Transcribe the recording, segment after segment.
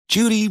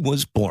Judy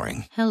was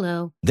boring.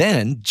 Hello.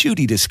 Then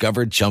Judy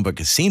discovered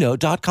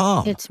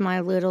ChumbaCasino.com. It's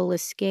my little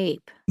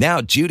escape. Now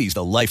Judy's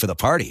the life of the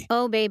party.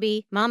 Oh,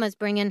 baby, mama's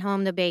bringing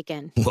home the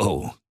bacon.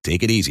 Whoa,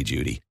 take it easy,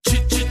 Judy.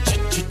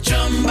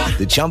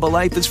 The Chumba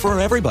life is for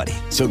everybody.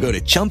 So go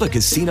to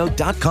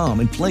ChumbaCasino.com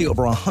and play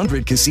over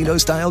 100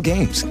 casino-style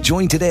games.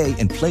 Join today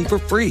and play for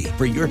free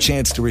for your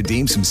chance to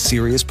redeem some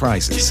serious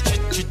prizes.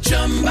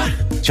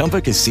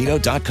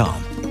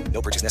 ChumbaCasino.com.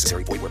 No purchase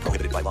necessary. Void where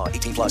prohibited by law.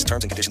 18 plus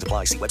terms and conditions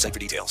apply. See website for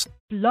details.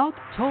 Blog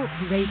Talk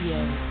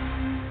Radio.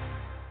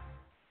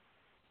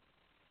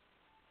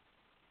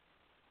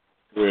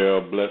 Well,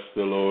 bless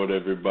the Lord,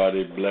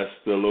 everybody. Bless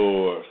the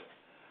Lord.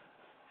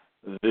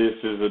 This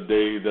is a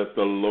day that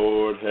the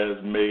Lord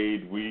has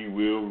made. We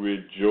will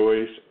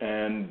rejoice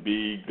and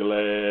be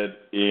glad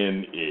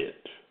in it.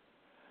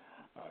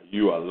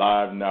 You are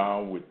live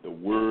now with the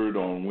Word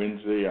on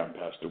Wednesday. I'm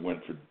Pastor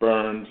Winfred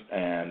Burns,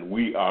 and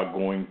we are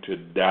going to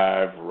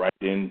dive right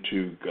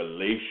into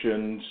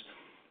Galatians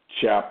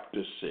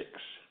chapter 6.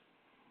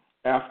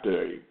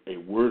 After a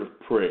word of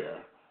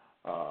prayer,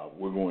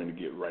 we're going to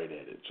get right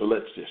at it. So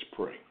let's just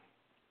pray.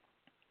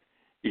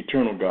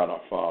 Eternal God,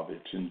 our Father,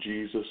 it's in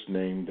Jesus'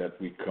 name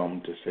that we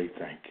come to say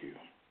thank you.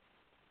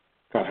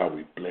 God, how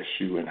we bless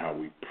you and how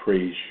we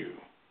praise you,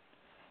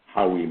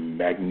 how we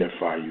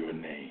magnify your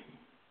name.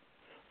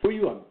 For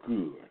you are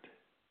good,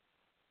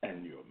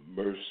 and your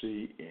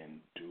mercy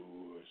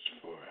endures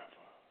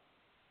forever.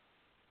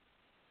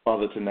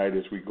 Father, tonight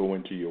as we go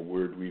into your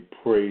word, we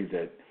pray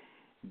that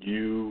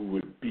you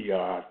would be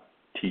our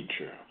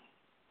teacher,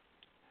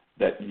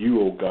 that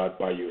you, O God,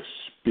 by your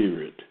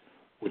Spirit,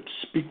 would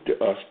speak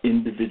to us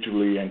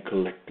individually and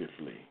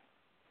collectively.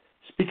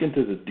 Speak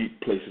into the deep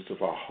places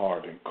of our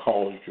heart and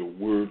cause your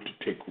word to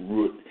take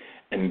root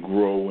and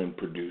grow and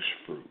produce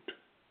fruit.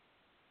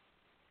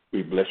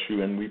 We bless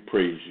you and we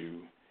praise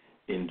you.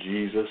 In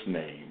Jesus'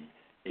 name,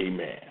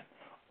 amen.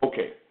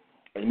 Okay,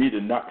 I need to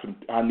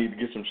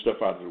get some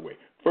stuff out of the way.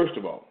 First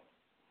of all,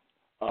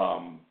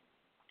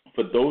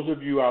 for those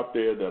of you out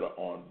there that are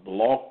on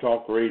Blog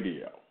Talk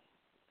Radio,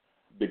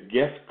 the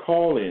guest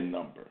call-in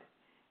number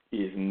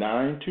is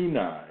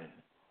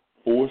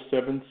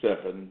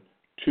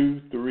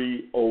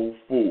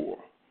 929-477-2304.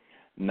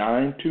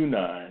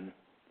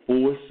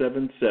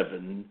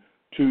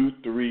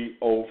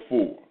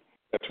 929-477-2304.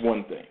 That's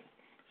one thing.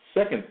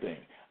 Second thing,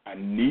 I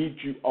need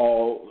you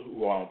all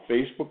who are on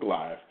Facebook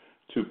Live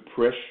to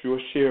press your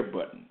share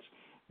buttons.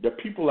 There are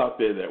people out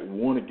there that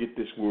want to get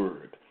this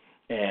word,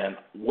 and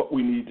what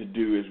we need to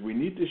do is we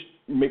need to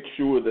make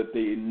sure that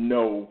they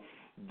know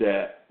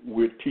that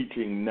we're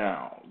teaching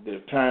now. There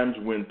are times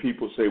when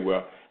people say,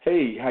 well,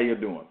 hey, how you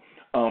doing?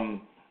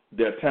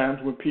 There are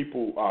times when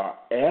people are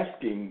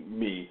asking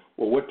me,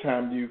 well, what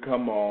time do you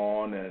come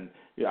on? And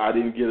I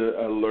didn't get an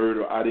alert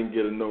or I didn't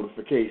get a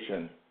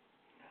notification.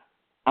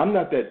 I'm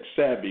not that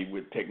savvy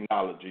with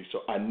technology,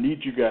 so I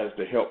need you guys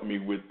to help me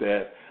with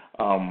that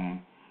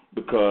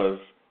because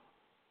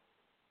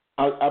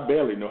I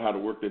barely know how to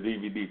work the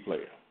DVD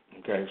player.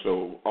 Okay,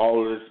 so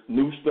all of this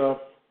new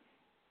stuff,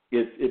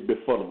 it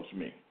befuddles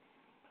me.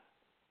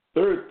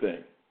 Third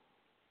thing,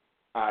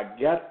 I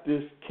got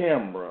this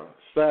camera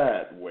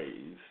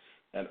sideways,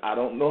 and I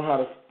don't know how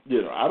to,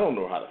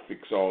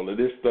 fix all of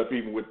this stuff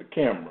even with the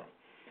camera.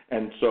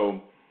 And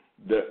so,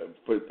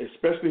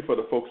 especially for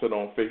the folks that are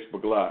on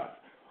Facebook Live,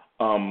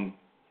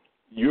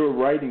 you're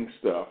writing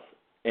stuff,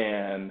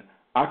 and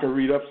I can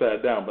read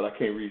upside down, but I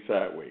can't read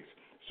sideways.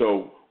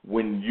 So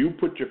when you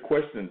put your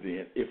questions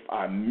in, if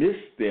I miss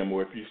them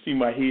or if you see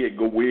my head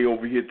go way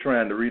over here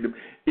trying to read them,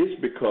 it's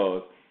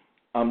because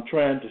I'm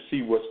trying to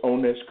see what's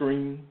on that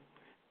screen,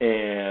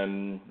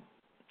 and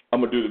I'm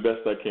going to do the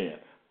best I can.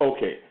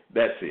 Okay,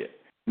 that's it.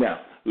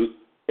 Now,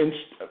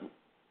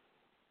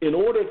 in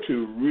order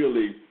to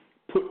really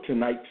put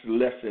tonight's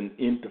lesson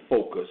into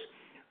focus,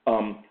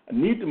 I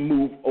need to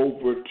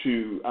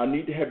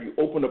have you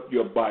open up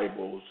your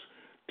Bibles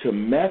to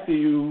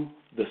Matthew,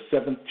 the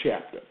 7th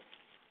chapter.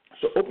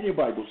 So open your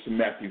Bibles to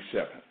Matthew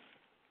 7.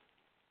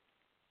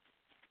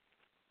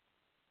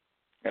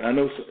 And I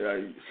know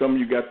some of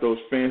you got those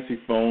fancy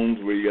phones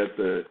where you got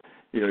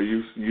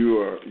you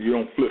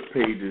don't flip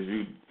pages,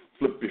 you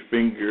flip your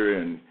finger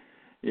and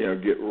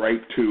get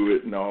right to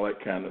it and all that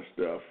kind of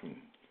stuff. And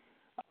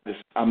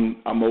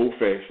I'm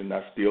old-fashioned.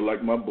 I still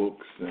like my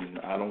books, and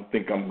I don't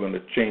think I'm going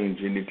to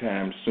change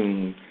anytime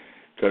soon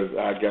because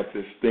I got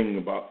this thing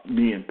about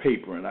me and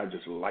paper, and I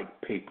just like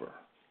paper,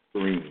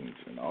 screens,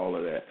 and all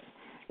of that.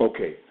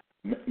 Okay,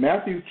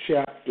 Matthew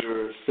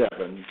chapter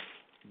 7,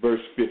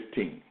 verse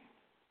 15.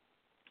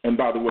 And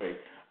by the way,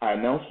 I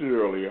announced it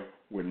earlier,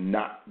 we're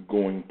not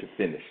going to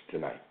finish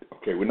tonight.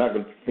 Okay, we're not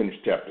going to finish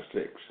chapter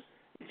 6.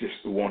 It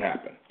just won't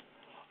happen.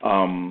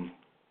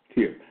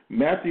 Here,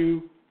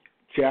 Matthew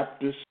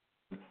chapter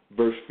 7,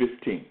 verse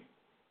 15.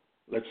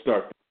 Let's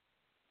start.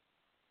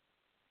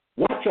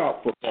 Watch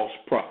out for false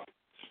prophets.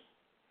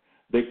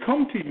 They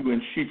come to you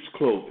in sheep's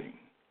clothing,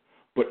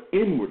 but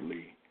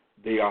inwardly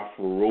they are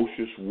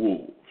ferocious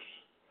wolves.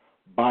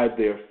 By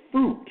their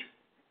fruit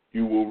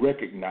you will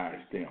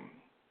recognize them.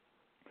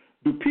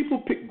 Do people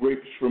pick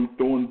grapes from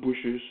thorn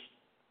bushes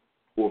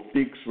or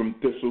figs from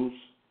thistles?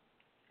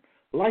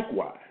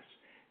 Likewise,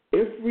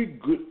 every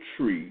good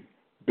tree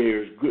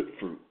bears good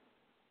fruit,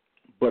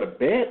 but a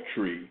bad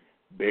tree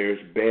bears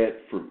bad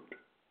fruit.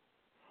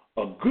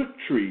 A good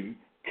tree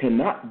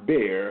cannot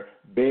bear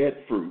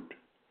bad fruit,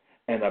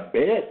 and a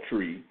bad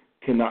tree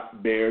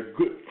cannot bear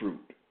good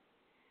fruit.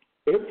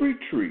 Every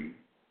tree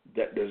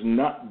that does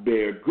not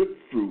bear good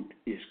fruit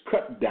is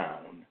cut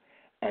down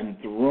and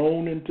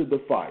thrown into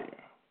the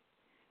fire.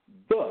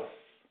 Thus,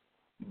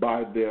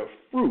 by their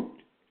fruit,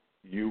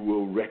 you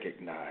will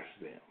recognize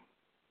them.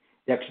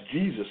 That's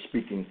Jesus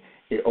speaking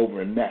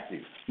over in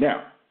Matthew.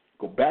 Now,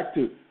 go back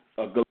to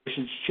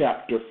Galatians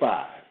chapter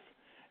 5,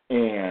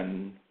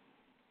 and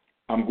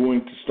I'm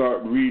going to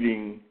start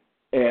reading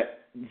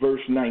at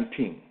verse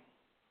 19.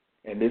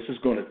 And this is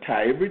going to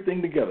tie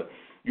everything together.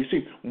 You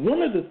see,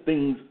 one of the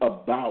things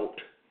about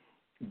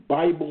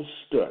Bible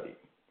study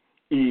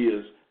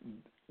is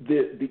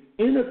the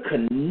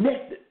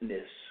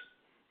interconnectedness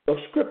of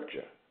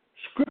Scripture.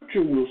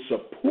 Scripture will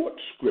support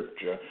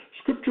Scripture.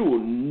 Scripture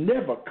will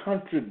never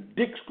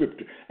contradict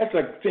Scripture. That's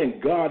like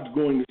saying God's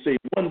going to say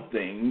one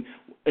thing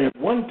at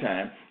one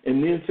time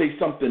and then say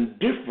something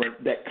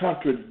different that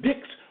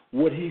contradicts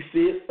what he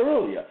said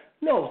earlier.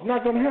 No, it's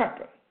not going to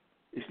happen.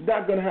 It's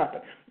not going to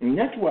happen. And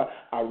that's why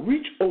I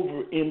reach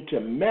over into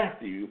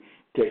Matthew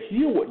to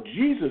hear what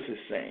Jesus is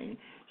saying.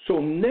 So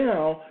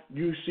now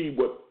you see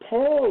what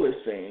Paul is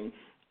saying,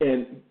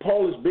 and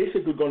Paul is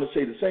basically going to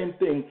say the same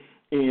thing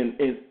in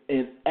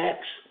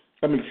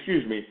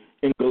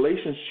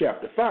Galatians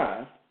chapter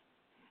 5,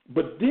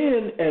 but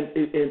then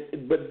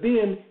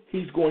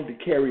he's going to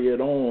carry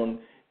it on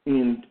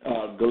in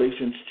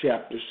Galatians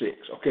chapter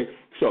 6. Okay,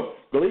 so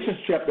Galatians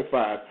chapter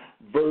 5,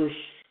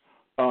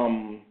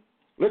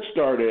 let's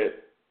start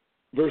at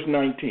verse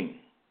 19.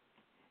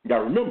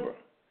 Now remember,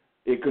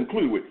 it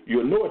concludes with,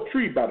 you'll know a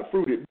tree by the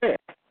fruit it bears.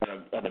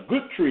 And a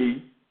good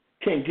tree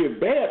can't give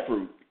bad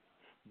fruit,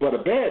 but a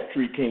bad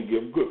tree can't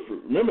give good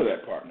fruit. Remember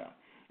that part now.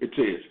 It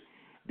says,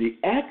 the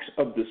acts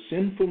of the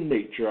sinful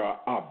nature are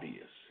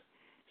obvious.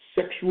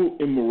 Sexual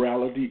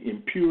immorality,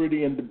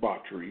 impurity and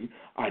debauchery,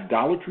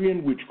 idolatry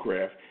and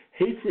witchcraft,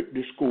 hatred,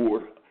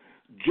 discord,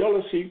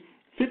 jealousy,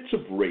 fits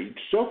of rage,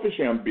 selfish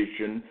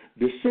ambition,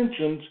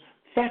 dissensions,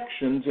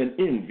 factions and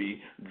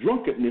envy,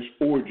 drunkenness,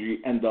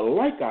 orgy, and the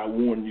like. I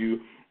warn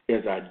you,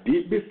 as I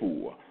did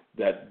before,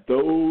 that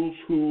those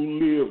who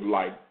live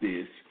like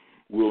this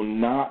will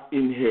not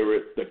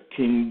inherit the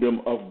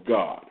kingdom of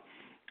God.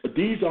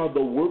 These are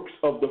the works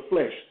of the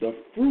flesh, the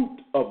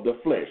fruit of the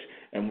flesh.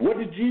 And what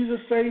did Jesus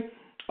say?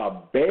 A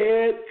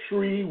bad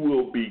tree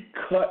will be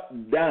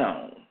cut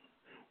down.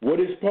 What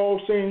is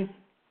Paul saying?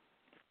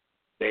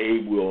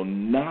 They will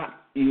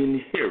not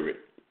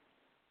inherit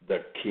the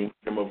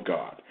kingdom of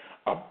God.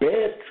 A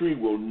bad tree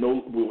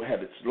will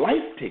have its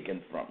life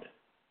taken from it.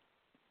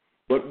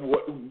 But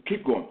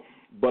keep going.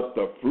 But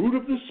the fruit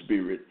of the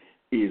Spirit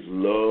is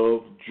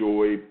love,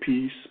 joy,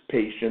 peace,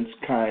 patience,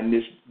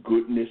 kindness,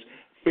 goodness,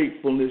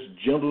 faithfulness,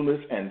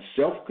 gentleness, and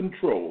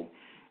self-control.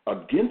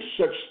 Against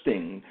such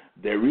thing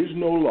there is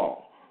no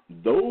law.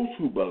 Those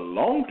who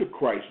belong to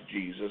Christ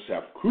Jesus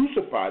have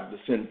crucified the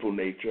sinful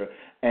nature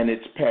and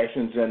its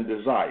passions and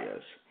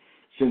desires.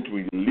 Since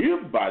we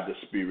live by the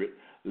Spirit,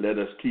 let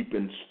us keep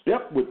in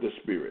step with the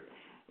Spirit.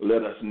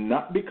 Let us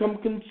not become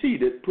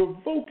conceited,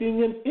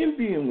 provoking and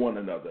envying one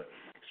another.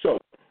 So,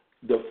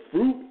 the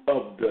fruit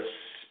of the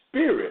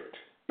Spirit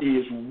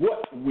is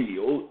what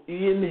will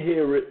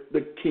inherit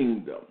the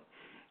kingdom.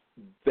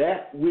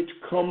 That which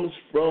comes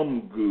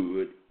from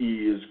good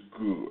is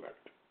good.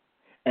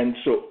 And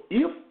so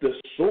if the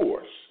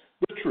source,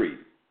 the tree,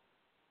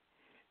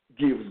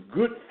 gives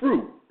good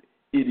fruit,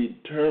 it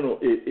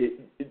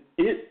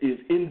is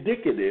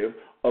indicative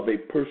of a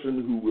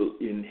person who will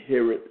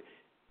inherit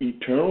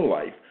eternal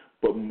life.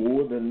 But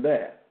more than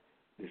that,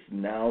 this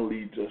now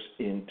leads us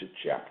into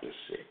chapter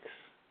 6.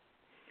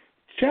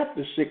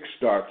 Chapter 6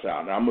 starts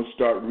out, and I'm going to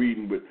start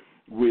reading at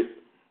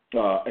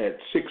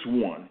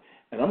 6:1,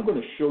 and I'm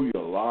going to show you a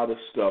lot of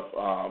stuff.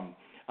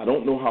 I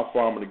don't know how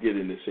far I'm going to get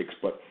into 6,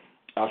 but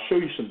I'll show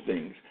you some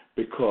things,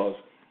 because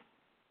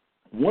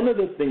one of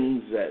the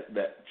things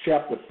that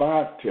chapter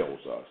 5 tells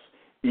us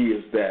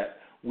is that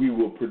we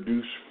will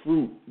produce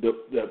fruit,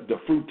 the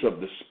fruits of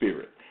the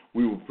Spirit.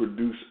 We will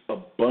produce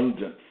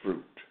abundant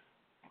fruit,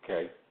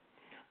 okay?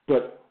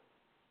 But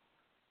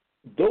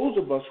those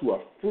of us who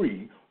are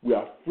free, we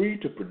are free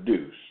to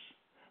produce.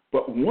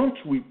 But once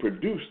we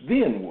produce,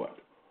 then what?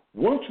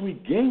 Once we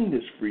gain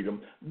this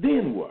freedom,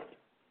 then what?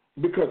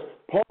 Because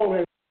Paul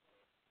has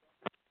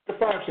chapter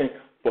 5 saying,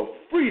 for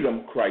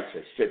freedom Christ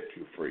has set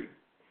you free.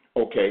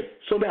 Okay,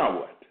 so now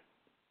what?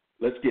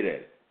 Let's get at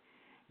it.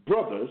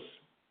 Brothers,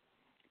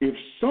 if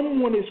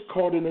someone is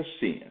caught in a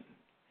sin,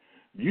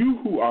 you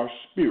who are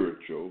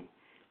spiritual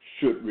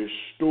should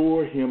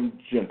restore him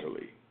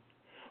gently.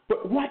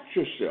 But watch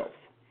yourself,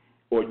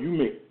 or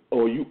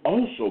you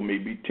also may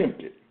be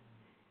tempted.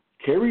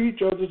 Carry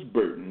each other's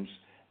burdens,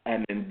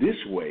 and in this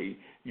way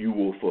you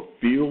will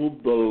fulfill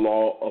the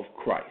law of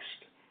Christ.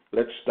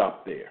 let's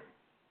stop there.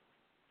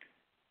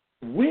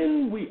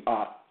 When we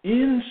are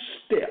in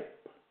step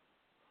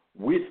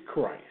with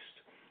Christ,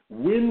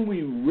 when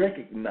we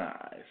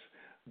recognize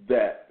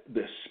that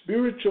the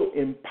spiritual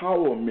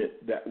empowerment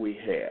that we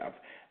have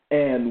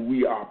and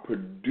we are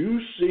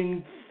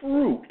producing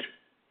fruit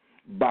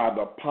by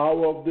the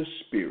power of the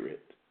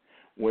Spirit,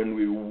 when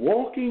we're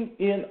walking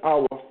in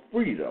our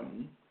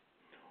freedom,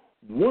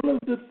 one of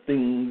the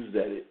things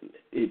that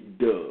it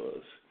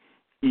does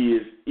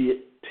is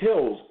it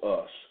tells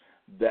us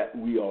that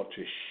we are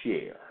to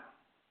share.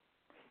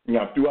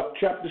 Now, throughout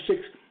chapter 6,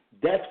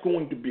 that's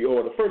going to be,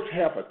 or the first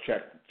half of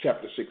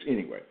chapter 6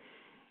 anyway,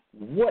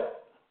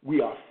 what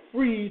we are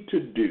free to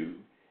do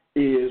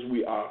is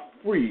we are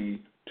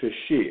free to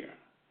share.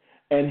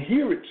 And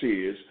here it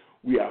says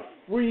we are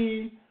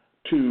free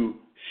to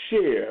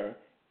share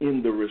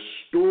in the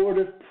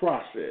restorative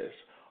process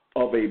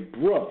of a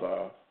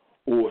brother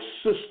or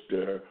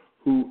sister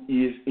who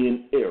is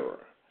in error.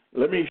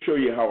 Let me show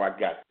you how I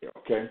got there,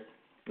 okay?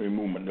 Let me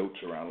move my notes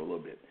around a little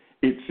bit.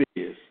 It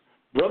says,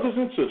 brothers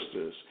and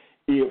sisters,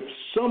 if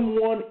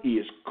someone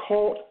is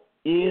caught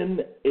in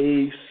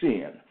a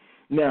sin.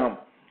 Now,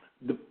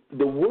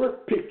 the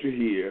word picture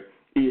here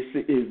is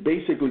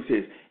basically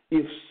says,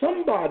 if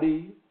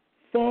somebody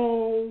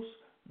falls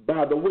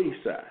by the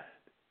wayside,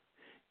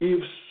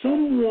 if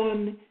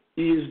someone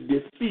is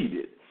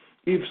defeated,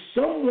 if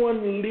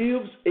someone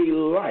lives a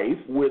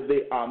life where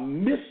they are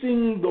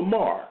missing the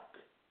mark,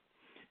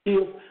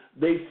 if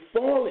they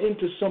fall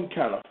into some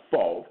kind of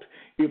fault,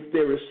 if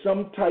there is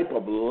some type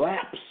of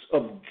lapse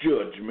of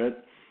judgment,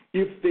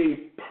 if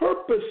they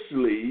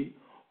purposely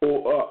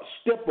or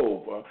step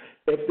over,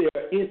 if they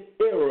are in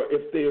error,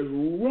 if there is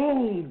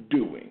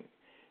wrongdoing.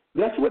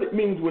 That's what it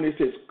means when it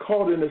says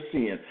caught in a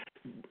sin.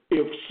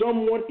 If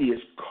someone is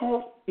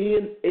caught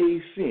in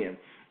a sin.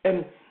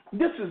 And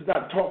this is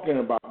not talking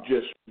about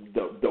just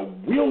the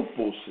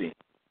willful sin.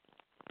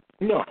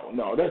 No,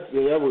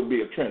 that would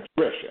be a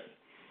transgression.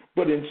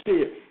 But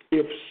instead,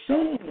 if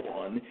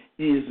someone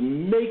is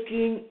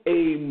making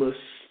a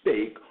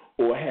mistake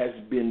or has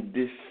been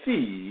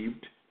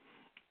deceived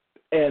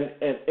and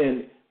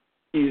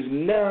is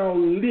now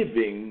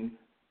living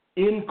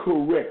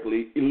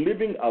incorrectly,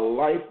 living a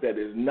life that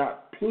is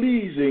not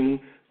pleasing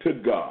to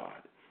God,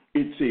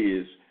 it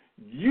says,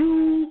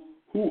 you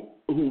who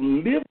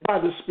live by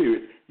the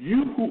Spirit,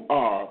 you who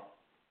are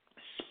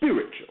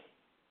spiritual.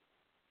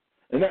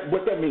 And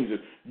what that means is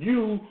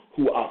you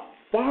who are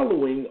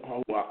following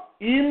or who are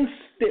in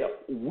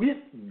step with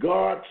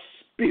God's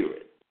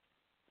Spirit,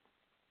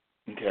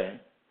 okay,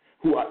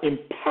 who are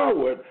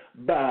empowered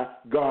by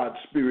God's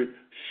Spirit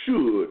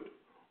should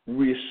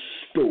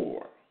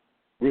restore.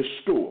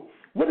 Restore.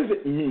 What does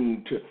it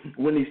mean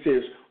when he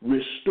says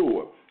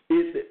restore?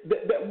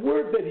 That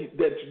word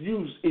that's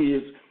used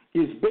is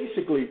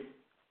basically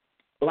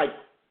like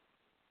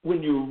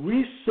when you're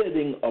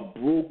resetting a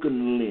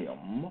broken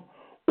limb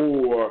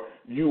or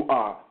you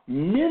are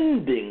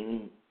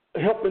mending,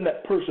 helping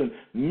that person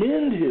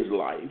mend his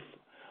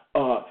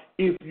life,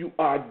 if you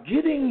are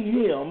getting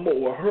him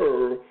or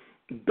her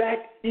back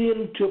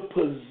into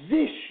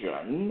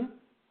position,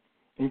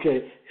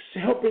 okay,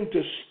 helping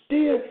to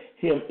steer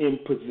him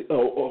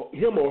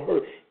him or her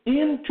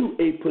into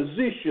a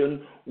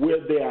position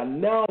where they are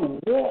now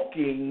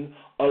walking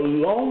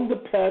along the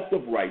path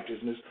of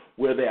righteousness,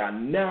 where they are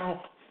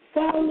now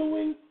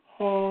following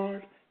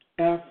hard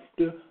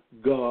after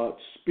God's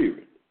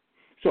Spirit.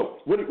 So,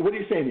 what are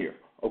you saying here?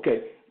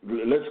 Okay,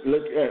 let's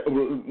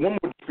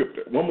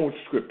one more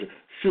scripture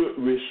should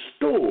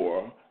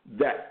restore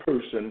that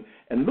person,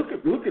 and look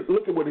at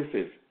what it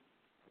says.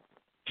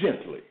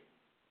 Gently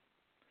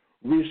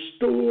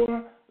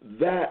restore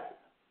that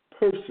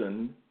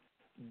person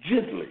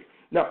gently.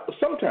 Now,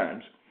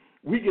 sometimes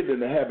we get in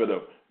the habit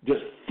of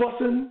just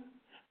fussing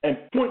and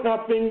pointing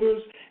our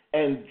fingers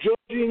and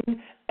judging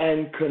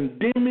and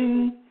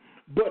condemning,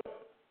 but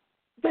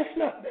that's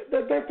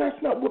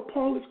not what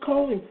Paul is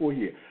calling for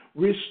here.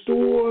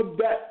 Restore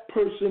that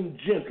person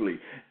gently.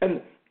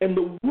 And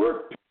the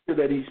word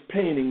picture that he's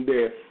painting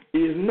there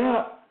is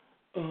not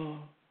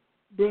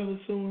brother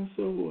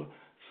so-and-so or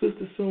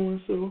sister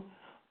so-and-so.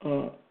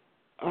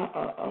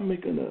 I'm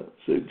making a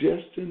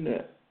suggestion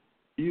that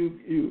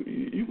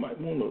you might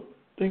want to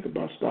think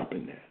about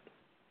stopping that.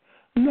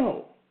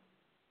 No.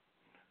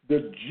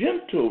 The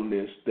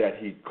gentleness that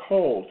he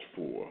calls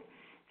for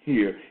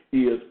here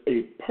is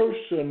a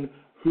person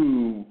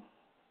who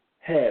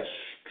has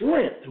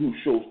strength, who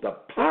shows the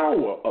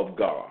power of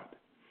God,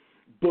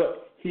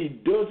 but he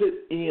does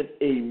it in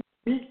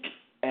a meek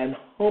and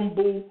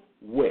humble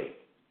way.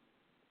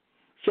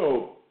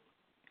 So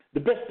the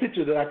best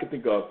picture that I can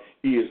think of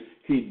is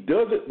he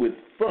does it with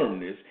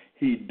firmness,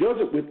 he does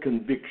it with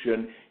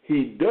conviction,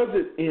 he does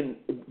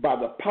it by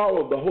the power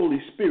of the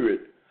Holy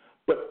Spirit,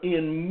 but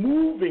in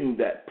moving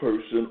that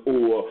person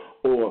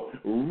or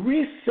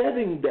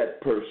resetting that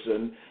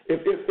person,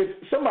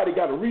 if somebody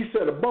got to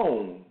reset a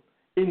bone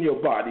in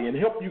your body and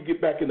help you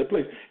get back into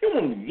place, you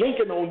want them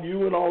yanking on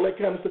you and all that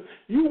kind of stuff.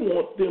 You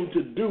want them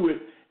to do it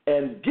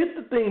and get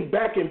the thing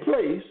back in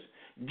place,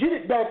 get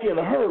it back in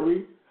a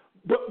hurry,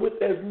 but with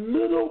as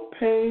little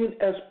pain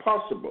as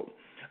possible.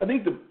 I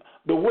think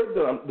the word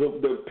that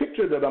the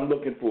picture that I'm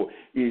looking for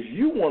is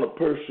you want a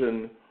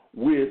person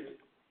with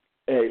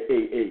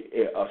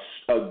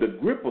the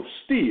grip of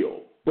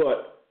steel,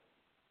 but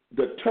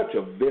the touch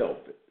of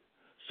velvet.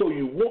 So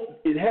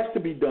it has to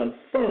be done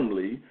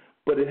firmly,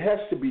 but it has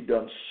to be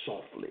done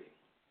softly.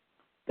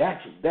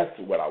 That's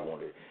what I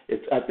wanted.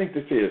 I think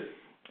this is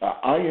an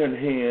iron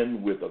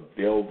hand with a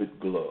velvet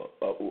glove,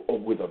 or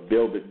with a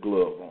velvet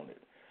glove on it.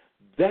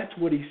 That's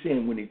what he's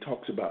saying when he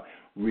talks about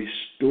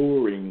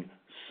restoring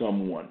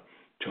someone,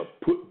 to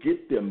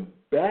get them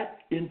back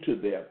into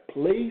their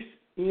place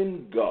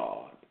in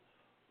God,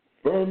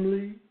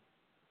 firmly,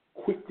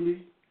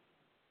 quickly,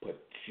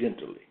 but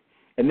gently.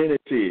 And then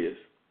it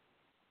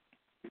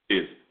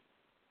says,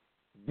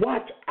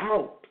 watch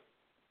out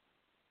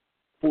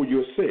for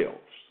yourselves.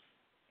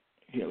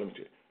 Here, let me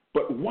say,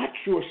 but watch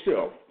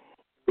yourself,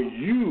 for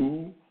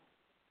you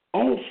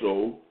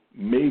also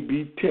may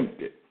be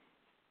tempted.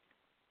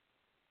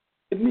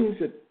 It means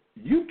that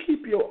you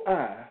keep your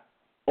eye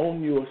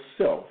on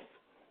yourself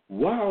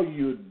while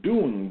you're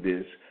doing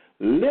this,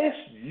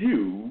 lest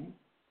you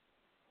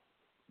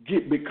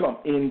become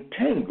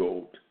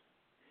entangled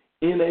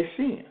in a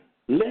sin,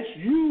 lest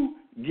you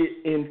get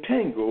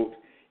entangled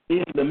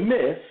in the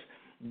mess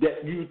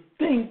that you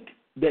think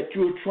that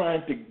you're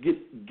trying to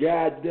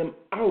guide them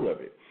out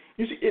of it.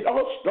 You see, it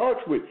all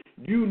starts with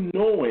you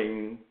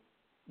knowing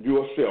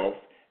yourself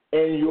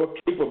and your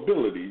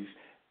capabilities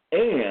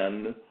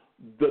and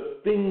the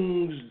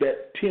things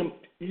that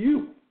tempt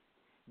you,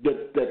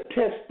 the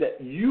test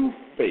that you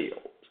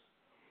failed.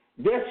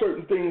 There are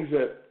certain things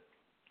that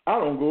I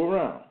don't go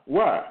around.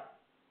 Why?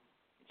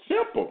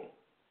 Simple.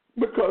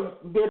 Because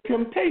they're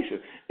temptation.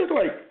 It's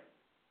like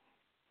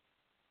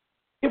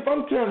if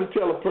I'm trying to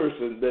tell a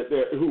person that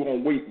who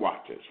on Weight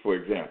Watchers, for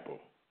example,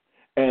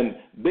 and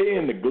they're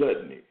in the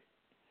gluttony,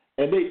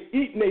 and they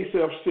eating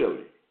themselves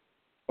silly,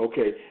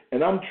 okay,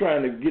 and I'm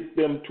trying to get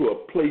them to a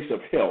place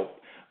of health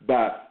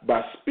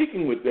by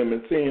speaking with them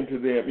and saying to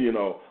them,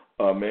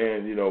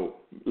 man,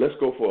 let's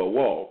go for a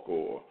walk,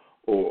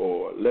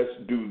 or let's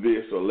do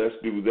this, or let's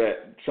do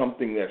that,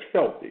 something that's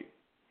healthy.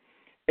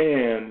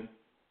 And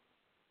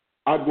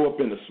I go up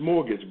in the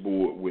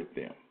smorgasbord with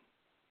them.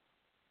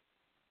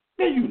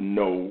 Now you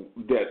know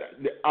that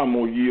I'm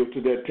going to yield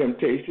to that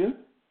temptation.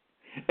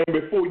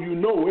 And before you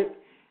know it,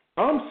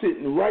 I'm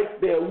sitting right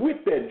there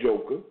with that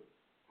joker,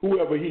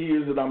 whoever he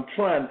is that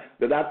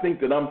I think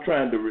that I'm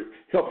trying to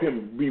help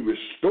him be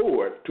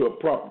restored to a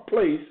proper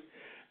place,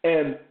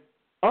 and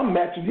I'm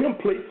matching him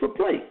plate for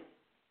plate.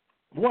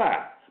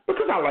 Why?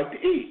 Because I like to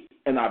eat,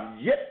 and I've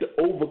yet to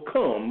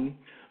overcome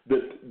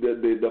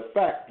the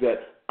fact that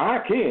I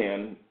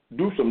can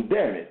do some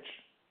damage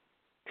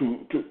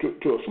to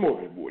a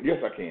smorgasbord. Yes,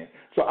 I can.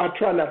 So I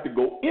try not to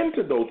go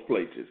into those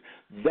places.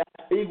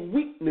 That's a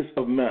weakness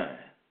of mine.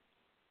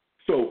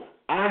 So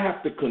I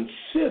have to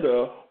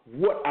consider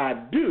what I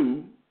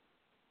do,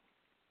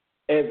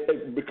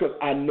 because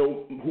I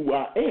know who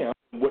I am.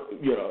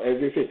 As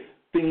they say,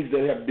 things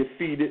that have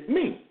defeated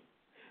me.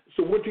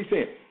 So what you're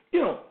saying,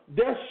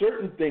 there are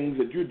certain things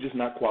that you're just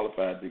not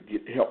qualified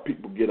to help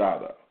people get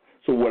out of.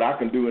 So what I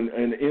can do in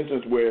the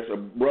instance where it's a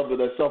brother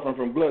that's suffering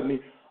from gluttony,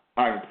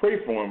 I can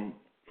pray for him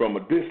from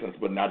a distance,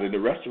 but not in the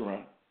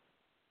restaurant.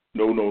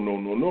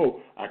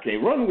 No. I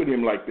can't run with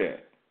him like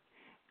that.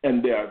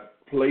 And there are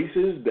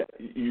places that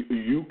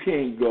you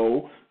can't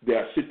go. There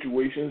are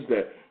situations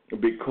that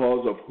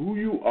because of who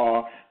you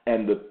are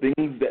and the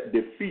things that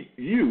defeat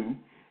you,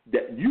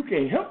 that you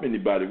can't help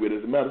anybody with.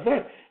 As a matter of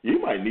fact, you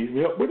might need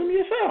some help with them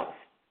yourself.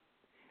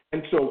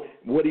 And so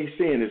what he's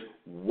saying is,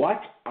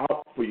 watch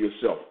out for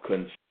yourself.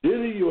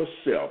 Consider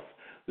yourself,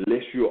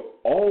 lest you're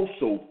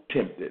also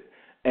tempted,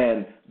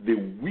 and the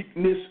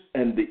weakness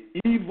and the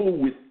evil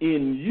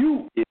within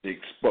you is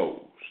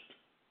exposed.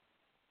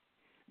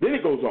 Then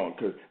it goes on,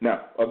 because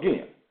now,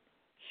 again,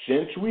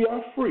 since we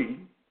are free,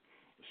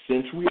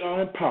 since we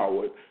are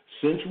empowered,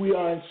 since we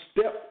are in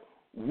step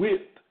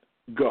with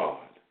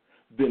God,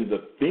 then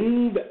the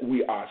thing that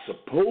we are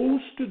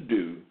supposed to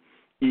do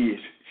is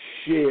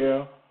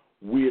share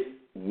with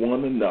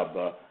one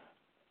another,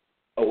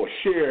 or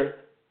share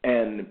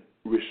and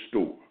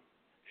restore.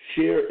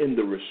 Share in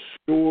the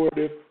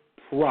restorative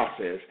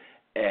process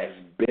as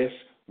best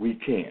we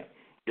can.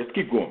 Let's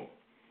keep going.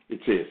 It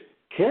says,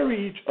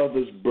 carry each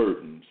other's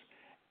burdens,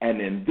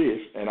 and in this,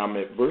 and I'm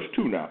at verse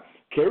 2 now,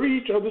 carry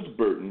each other's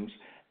burdens,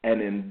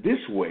 and in this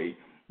way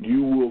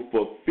you will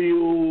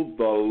fulfill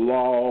the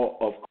law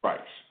of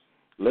Christ.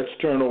 Let's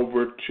turn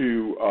over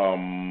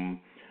to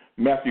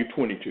Matthew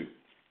 22.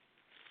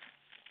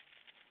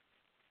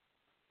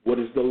 What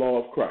is the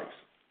law of Christ?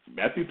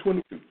 Matthew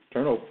 22.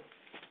 Turn over.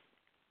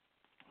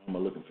 I'm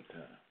looking for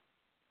time.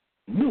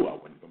 Knew I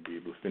wasn't going to be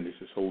able to finish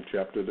this whole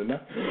chapter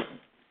tonight.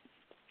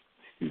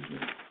 Excuse me.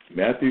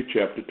 Matthew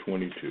chapter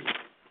 22.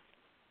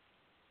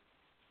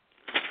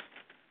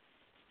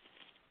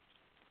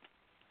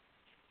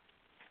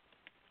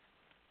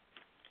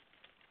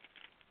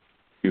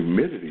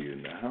 Humidity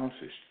in the house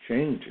is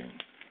changing.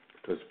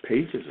 because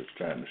pages are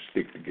trying to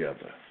stick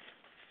together.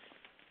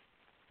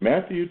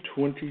 Matthew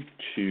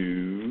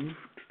 22,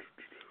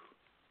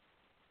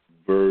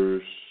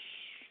 verse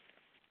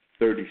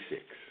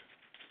 36.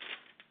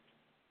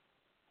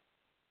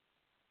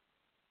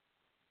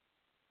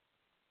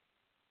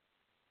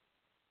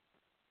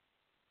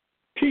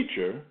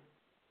 Teacher,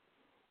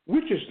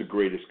 which is the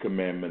greatest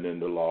commandment in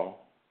the law?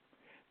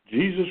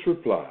 Jesus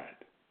replied,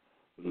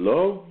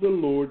 love the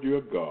Lord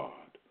your God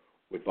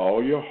with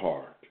all your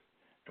heart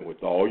and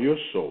with all your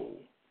soul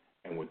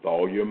and with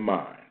all your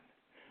mind.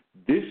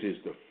 This is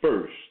the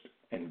first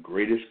and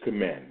greatest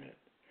commandment,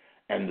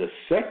 and the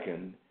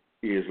second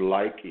is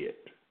like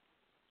it.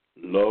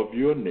 Love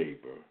your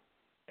neighbor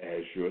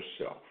as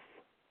yourself.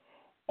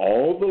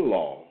 All the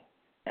law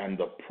and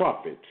the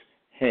prophets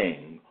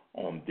hang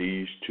on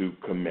these two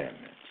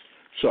commandments.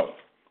 So,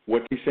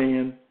 what's he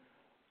saying?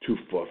 To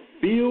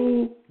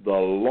fulfill the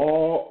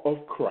law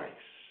of Christ,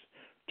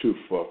 to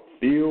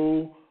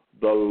fulfill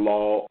the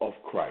law of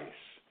Christ,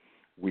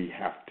 we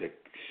have to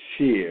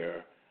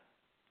share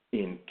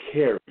in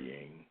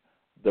carrying,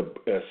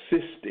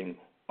 assisting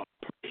a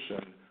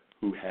person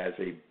who has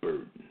a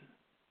burden.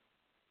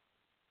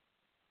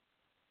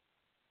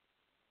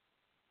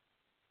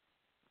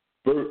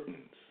 Burdens.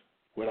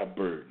 What are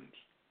burdens?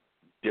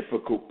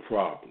 Difficult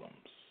problems,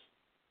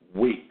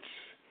 weights.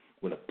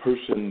 When a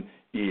person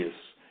is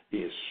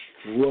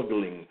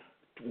struggling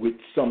with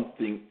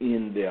something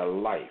in their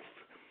life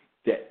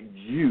that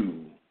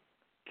you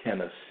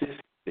can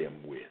assist them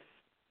with.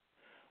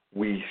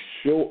 We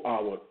show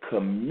our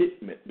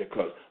commitment,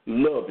 because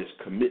love is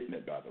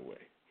commitment, by the way.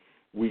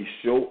 We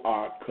show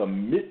our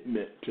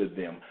commitment to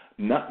them,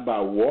 not by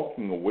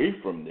walking away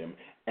from them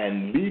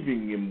and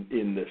leaving them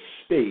in the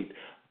state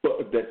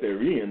that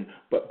they're in,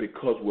 but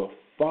because we're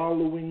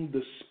following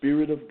the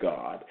Spirit of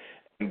God,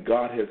 and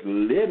God has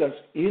led us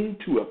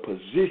into a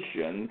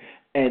position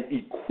and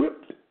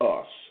equipped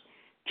us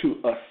to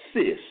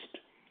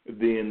assist,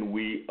 then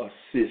we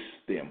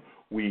assist them.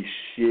 We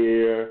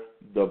share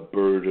the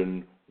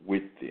burden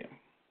with them.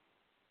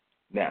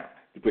 Now,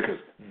 because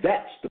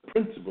that's the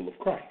principle of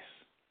Christ.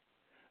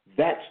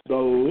 That's the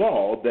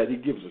law that he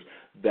gives us,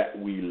 that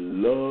we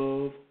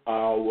love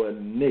our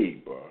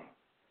neighbor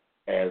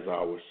as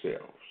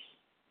ourselves.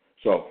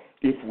 So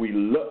if we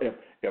love,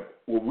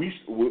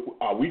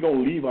 are we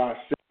going to leave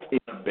ourselves in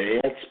a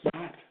bad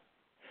spot?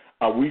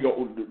 Are we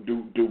going?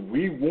 Do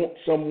we want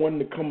someone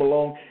to come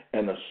along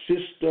and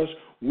assist us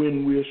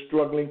when we're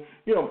struggling?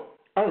 You know,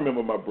 I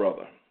remember my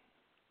brother.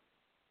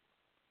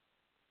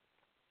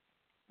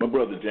 My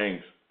brother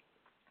James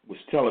was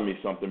telling me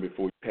something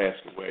before he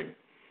passed away,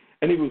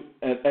 and he was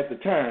at the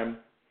time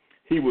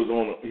he was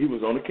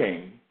on a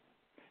cane,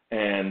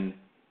 and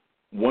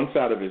one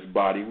side of his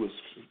body was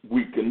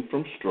weakened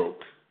from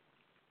stroke.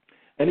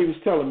 And he was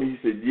telling me,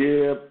 he said,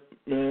 yeah,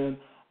 man,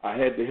 I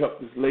had to help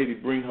this lady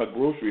bring her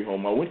grocery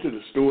home. I went to the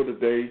store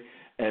today,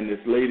 and this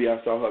lady,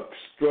 I saw her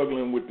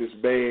struggling with this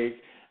bag,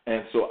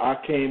 and so I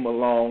came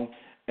along,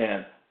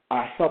 and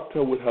I helped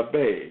her with her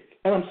bag.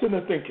 And I'm sitting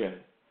there thinking,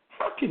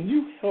 how can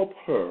you help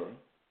her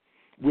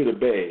with a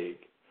bag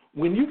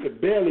when you could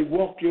barely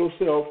walk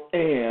yourself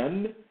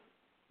and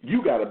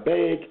you got a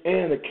bag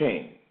and a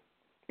cane?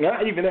 And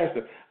I even asked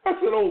her, I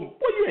said, oh,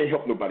 boy, you ain't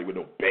help nobody with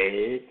no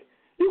bag.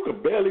 You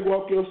could barely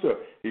walk yourself.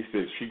 He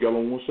said, she got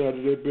on one side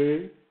of that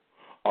bag.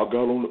 I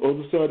got on the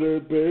other side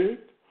of that bag.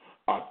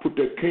 I put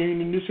that cane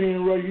in this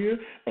hand right here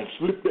and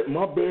slipped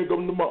my bag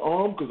under my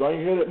arm because I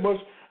ain't had that much,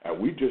 and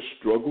we just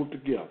struggled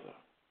together.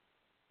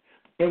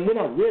 And when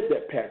I read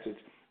that passage,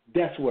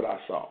 that's what I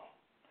saw.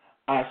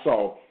 I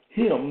saw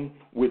him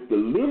with the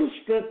little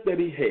strength that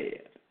he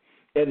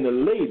had, and the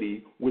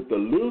lady with the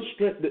little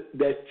strength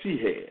that she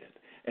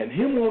had, and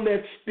him on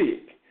that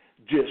stick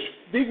just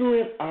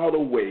figuring out a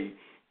way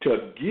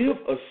to give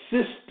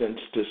assistance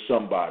to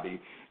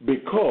somebody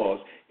because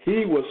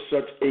he was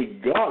such a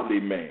godly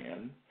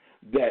man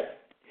that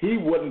he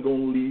wasn't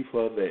going to leave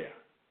her there.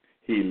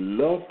 He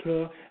loved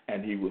her,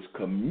 and he was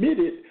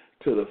committed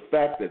to the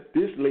fact that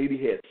this lady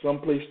had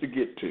someplace to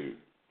get to,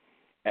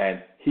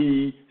 and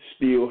he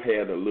still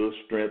had a little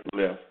strength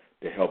left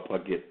to help her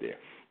get there.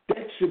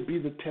 That should be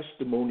the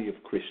testimony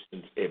of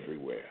Christians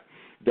everywhere,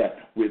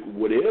 that with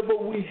whatever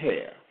we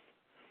have,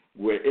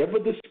 wherever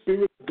the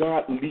Spirit of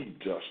God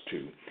leads us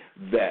to,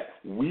 that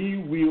we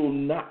will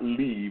not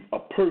leave a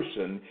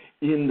person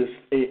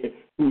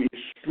who is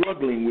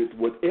struggling with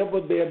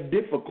whatever their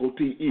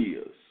difficulty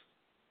is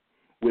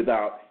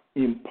without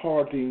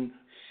imparting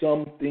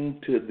something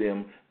to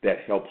them that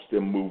helps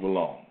them move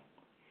along.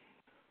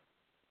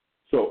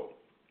 So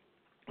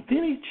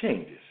then he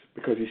changes,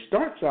 because he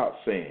starts out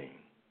saying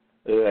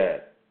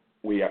that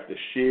we have to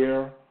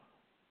share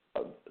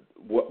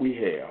what we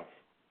have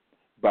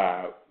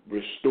by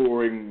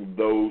restoring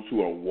those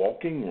who are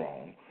walking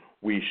wrong.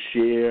 We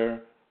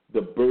share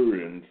the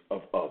burdens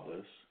of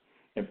others.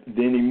 And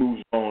then he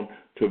moves on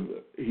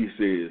to, he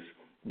says,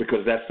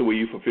 because that's the way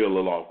you fulfill the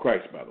law of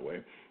Christ, by the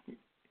way.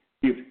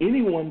 If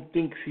anyone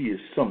thinks he is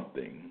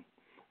something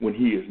when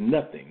he is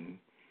nothing,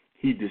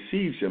 he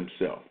deceives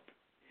himself.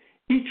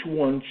 each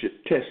one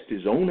should test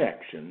his own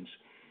actions.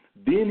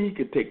 Then he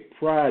could take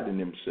pride in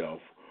himself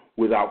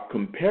without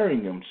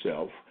comparing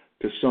himself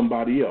to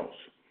somebody else.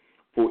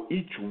 For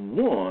each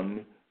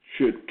one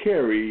should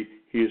carry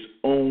his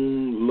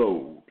own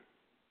load.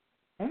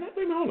 Hold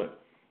on.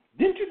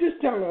 Didn't you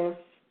just tell us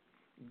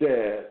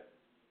that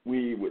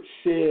we would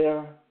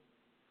share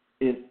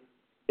in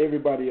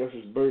everybody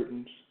else's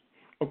burdens?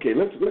 Okay,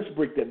 let's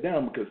break that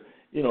down, because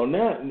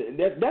now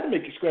that'll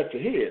make you scratch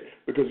your head,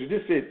 because you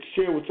just said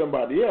share with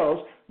somebody else,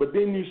 but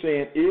then you're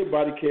saying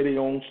everybody carry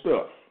their own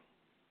stuff.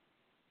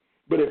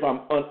 But if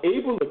I'm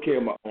unable to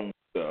carry my own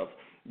stuff,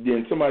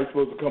 then somebody's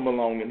supposed to come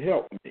along and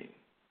help me.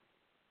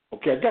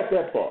 Okay, I got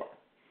that part.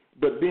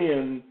 But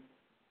then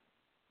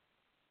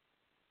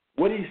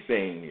what he's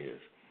saying is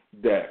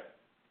that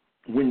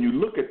when you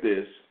look at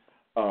this,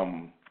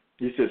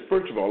 he says,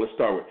 first of all, let's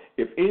start with,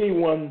 if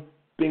anyone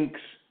thinks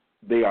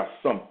they are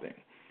something.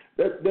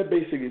 That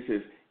basically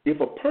says, if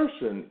a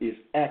person is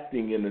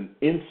acting in an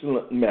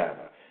insolent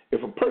manner,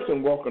 if a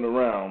person walking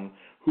around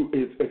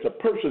it's a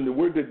person, the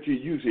word that you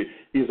use here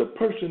is a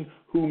person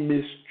who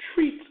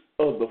mistreats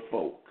other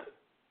folk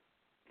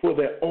for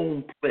their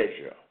own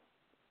pleasure.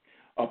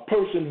 A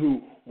person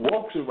who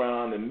walks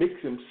around and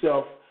makes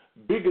himself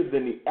bigger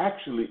than he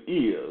actually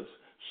is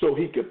so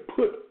he could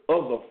put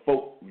other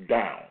folk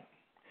down.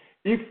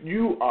 If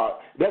you are,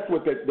 that's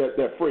what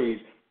that phrase,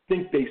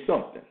 think they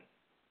something,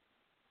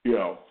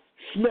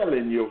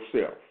 smelling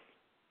yourself,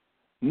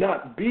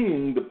 not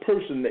being the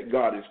person that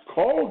God has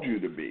called you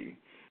to be,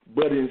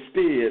 but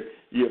instead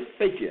you're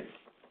faking.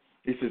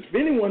 He says, if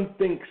anyone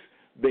thinks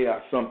they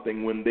are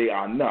something when they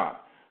are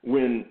not,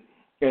 and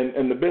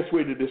the best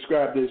way to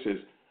describe this is,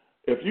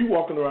 if you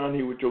walking around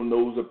here with your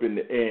nose up in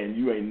the air and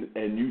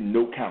you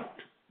no count,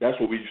 that's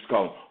what we used to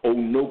call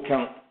them, no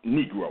count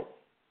Negro.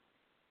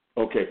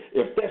 Okay,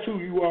 if that's who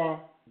you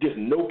are, just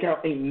no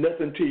count ain't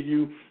nothing to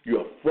you.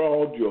 You're a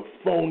fraud. You're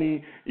a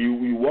phony.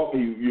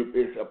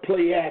 It's a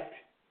play act.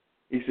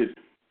 He says,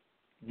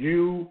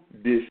 you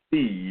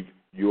deceive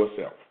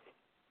yourself.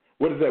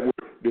 What does that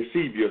word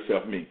deceive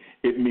yourself mean?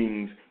 It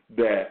means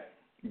that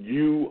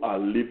you are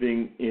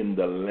living in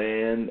the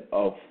land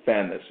of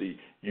fantasy.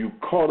 You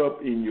caught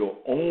up in your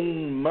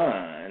own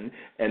mind,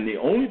 and the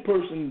only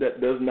person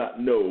that does not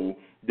know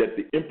that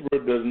the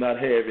emperor does not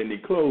have any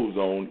clothes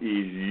on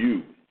is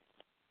you.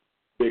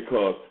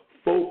 Because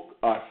folk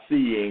are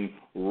seeing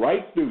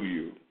right through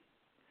you.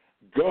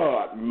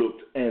 God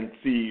looks and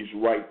sees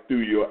right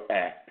through your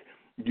act.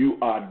 You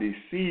are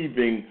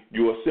deceiving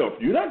yourself.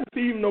 You're not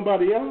deceiving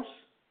nobody else.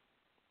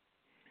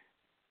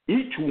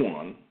 Each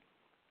one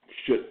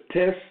should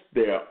test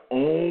their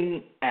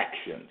own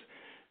actions.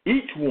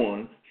 Each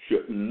one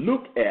should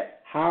look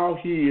at how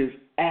he is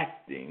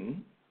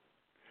acting.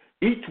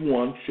 Each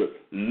one should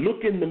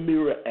look in the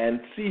mirror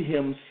and see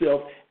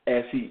himself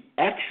as he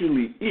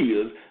actually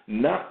is,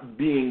 not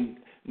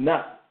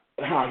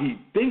how he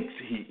thinks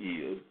he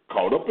is,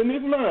 caught up in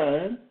his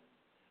mind.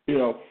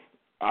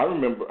 I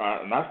remember,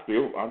 I'm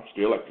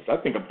still like this. I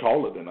think I'm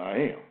taller than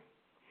I am.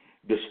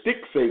 The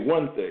sticks say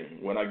one thing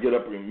when I get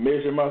up and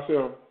measure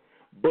myself,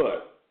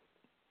 but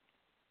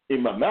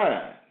in my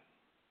mind,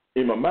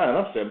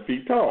 I'm 7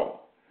 feet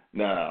tall.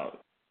 Now,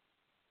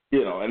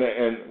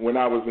 and when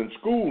I was in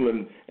school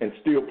and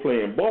still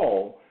playing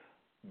ball,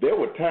 there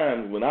were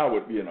times when I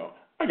would,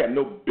 I got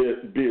no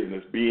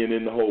business being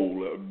in the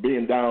hole,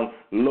 being down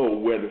low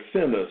where the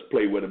centers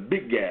play, where the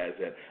big guys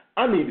at.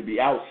 I need to be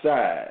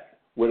outside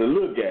where the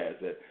little guys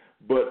at.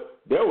 But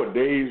there were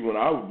days when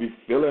I would be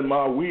filling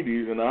my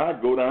Wheaties and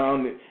I'd go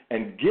down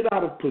and get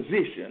out of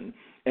position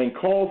and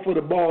call for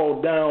the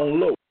ball down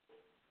low.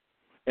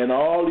 And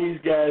all these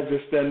guys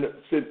just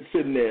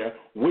sitting there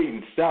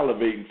waiting,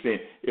 salivating, saying,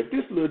 if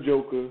this little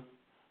joker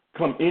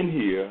come in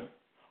here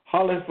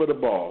hollering for the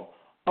ball,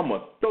 I'm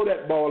going to throw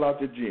that ball out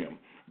the gym.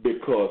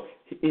 Because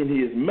in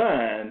his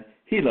mind,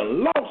 he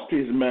done lost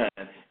his mind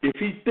if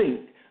he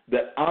thinks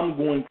that I'm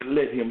going to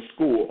let him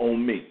score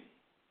on me.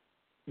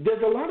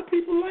 There's a lot of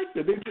people like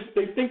that.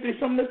 They think they're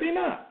something that they're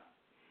not.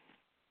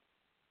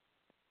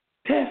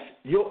 Test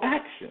your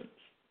actions.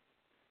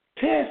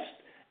 Test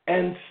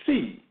and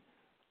see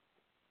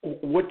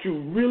what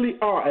you really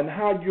are and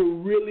how you're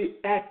really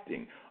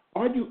acting.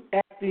 Are you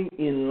acting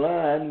in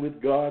line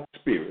with God's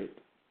Spirit?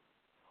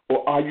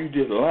 Or are you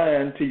just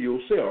lying to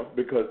yourself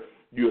because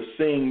you're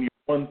saying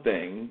one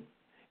thing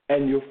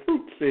and your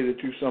fruit say that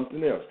you're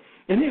something else?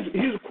 And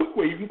here's a quick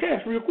way you can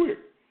catch real quick.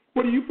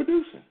 What are you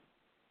producing?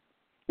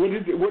 What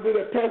did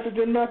that passage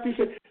in Matthew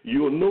say?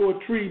 You'll know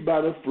a tree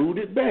by the fruit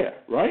it bears,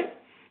 right?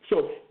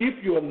 So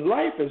if your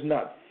life is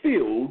not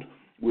filled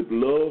with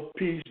love,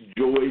 peace,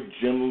 joy,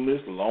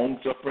 gentleness,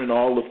 long-suffering,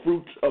 all the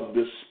fruits of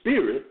the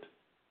Spirit,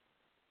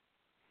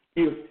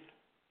 if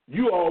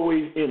you're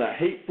always in a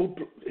hateful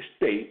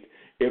state,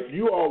 if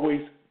you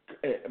always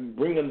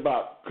bringing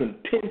about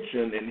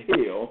contention and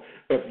hell,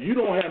 if you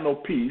don't have no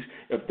peace,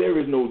 if there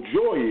is no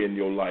joy in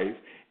your life,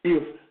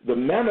 if the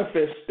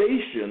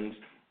manifestations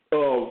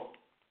of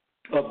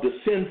the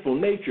sinful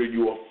nature,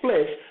 your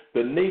flesh,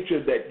 the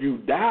nature that you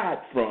died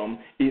from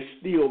is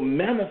still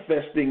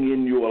manifesting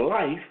in your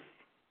life,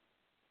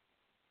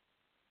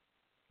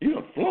 you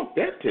don't flunk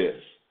that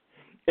test.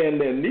 And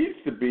there needs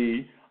to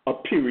be a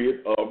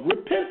period of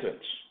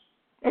repentance.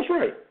 That's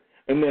right.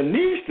 And there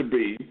needs to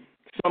be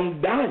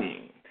some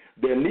dying.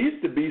 There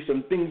needs to be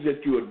some things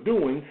that you are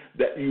doing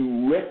that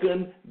you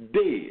reckon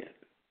dead.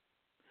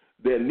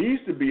 There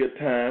needs to be a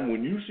time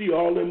when you see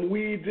all them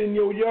weeds in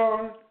your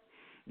yard,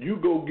 you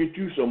go get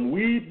you some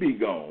Weed Be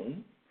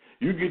Gone.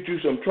 You get you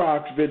some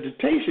Triox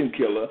vegetation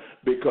killer,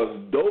 because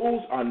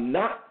those are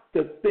not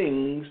the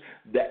things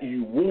that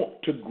you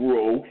want to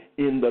grow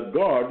in the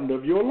garden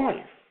of your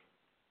life.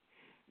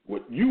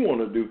 What you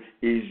want to do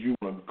is you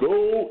want to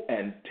go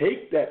and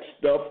take that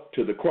stuff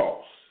to the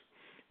cross,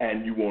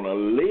 and you want to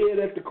lay it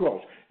at the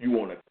cross. You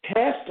want to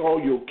cast all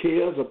your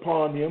cares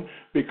upon him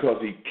because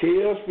he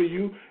cares for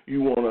you.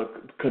 You want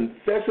to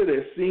confess it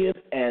as sin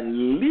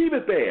and leave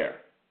it there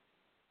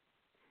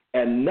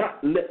and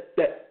not let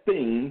that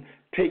thing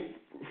take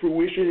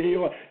fruition in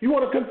your life. You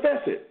want to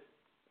confess it.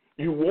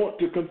 You want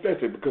to confess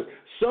it, because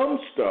some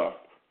stuff,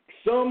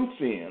 some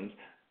sins,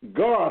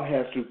 God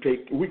has to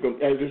take. We can,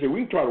 as they say,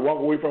 we can try to walk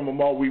away from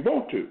them all we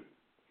want to.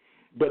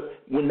 But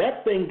when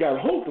that thing got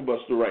hold of us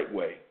the right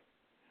way,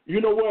 you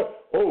know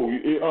what?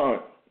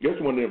 Guess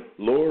one of them,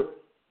 Lord,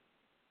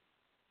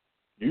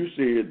 you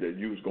said that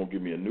you was going to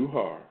give me a new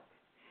heart,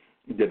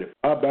 that if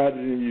I abided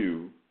in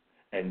you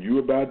and you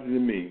abided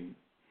in me,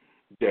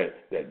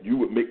 that you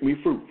would make me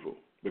fruitful,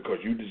 because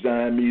you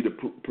designed me to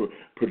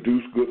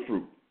produce good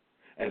fruit.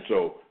 And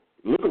so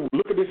look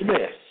at this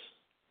mess.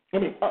 I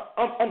mean,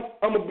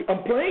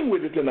 I'm playing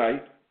with it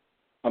tonight.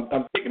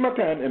 I'm taking my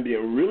time and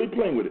being really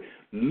playing with it.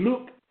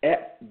 Look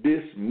at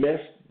this mess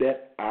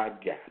that I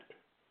got.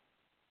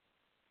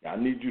 I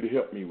need you to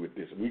help me with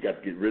this. We got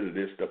to get rid of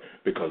this stuff,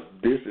 because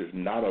this is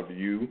not of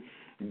you.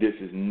 This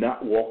is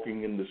not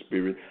walking in the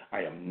Spirit.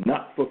 I am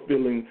not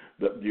fulfilling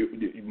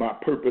my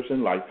purpose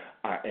in life.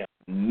 I am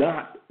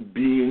not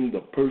being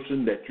the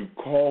person that you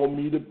call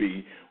me to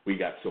be. We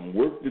got some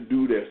work to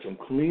do. There's some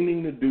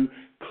cleaning to do.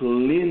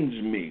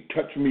 Cleanse me.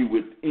 Touch me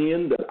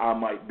within, that I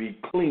might be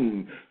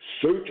clean.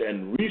 Search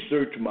and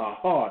research my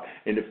heart.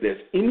 And if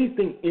there's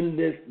anything in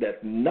this that's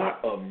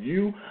not of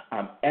you,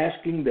 I'm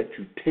asking that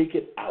you take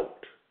it out.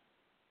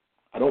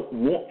 I don't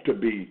want to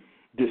be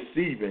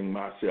deceiving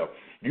myself.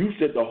 You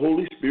said the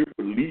Holy Spirit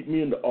would lead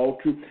me into all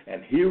truth,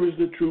 and here is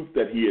the truth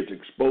that he has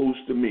exposed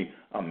to me.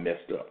 I'm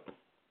messed up.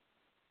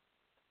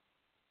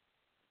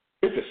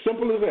 It's as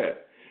simple as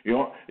that. You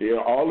know,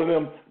 all of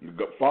them,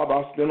 Father,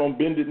 I stand on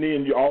bended knee,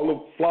 and all the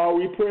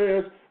flowery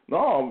prayers.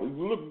 No,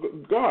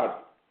 look, God,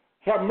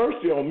 have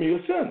mercy on me, a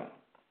sinner.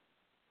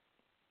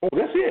 Oh,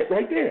 that's it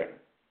right there.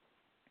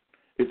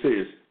 It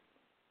says,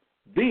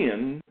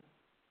 then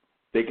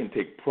they can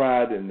take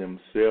pride in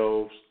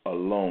themselves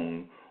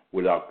alone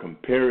without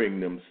comparing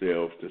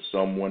themselves to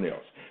someone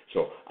else.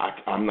 So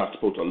I'm not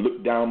supposed to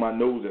look down my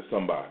nose at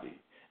somebody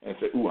and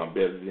say, ooh, I'm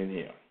better than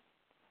him.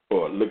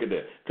 Or look at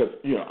that. Because,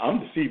 I'm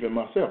deceiving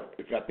myself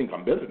if I think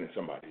I'm better than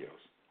somebody else.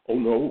 Oh,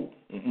 no,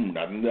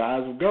 not in the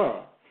eyes of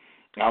God.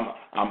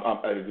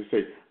 As they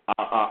say,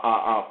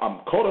 I'm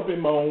caught up in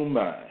my own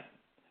mind,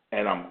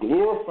 and I'm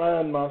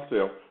glorifying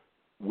myself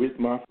with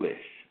my flesh.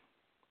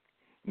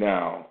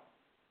 Now,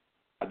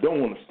 I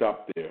don't want to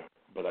stop there,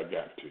 but I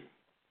got to.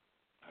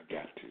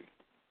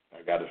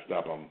 I got to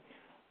stop.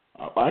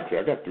 Actually,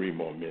 I got 3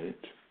 more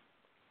minutes.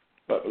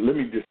 Let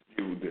me just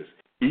deal with this.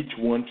 Each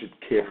one should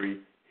carry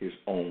his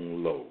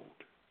own load.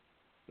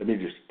 Let me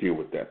just deal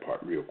with that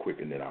part real quick,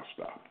 and then I'll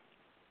stop.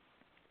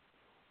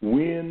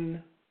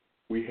 When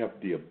we have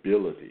the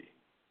ability,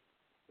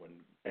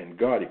 and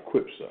God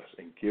equips us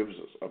and gives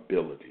us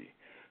ability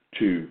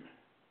to,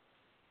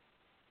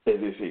 as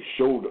they say,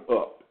 shoulder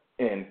up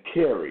and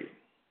carry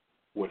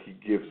what he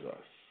gives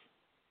us,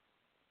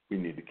 we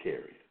need to carry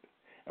it.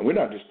 And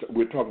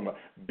we're talking about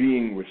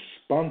being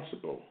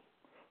responsible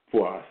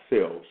for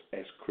ourselves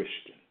as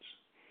Christians,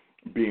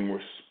 being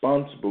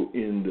responsible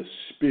in the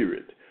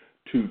Spirit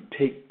to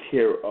take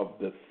care of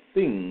the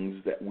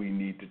things that we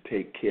need to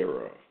take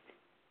care of.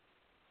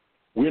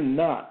 We're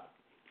not,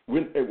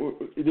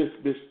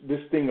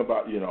 this thing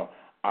about,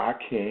 I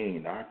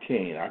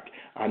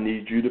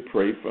need you to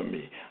pray for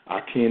me. I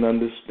can't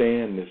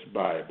understand this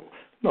Bible.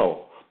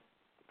 No,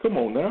 come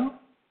on now.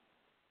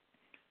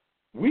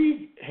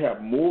 We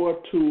have more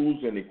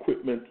tools and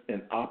equipment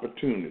and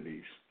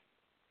opportunities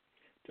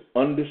to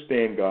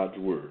understand God's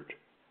Word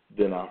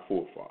than our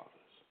forefathers.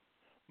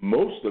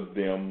 Most of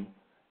them,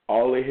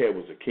 all they had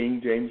was a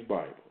King James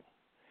Bible,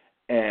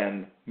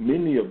 and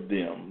many of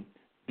them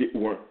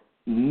weren't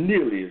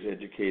nearly as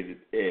educated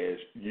as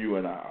you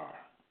and I are.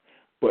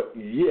 But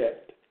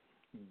yet,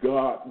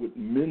 God would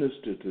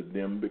minister to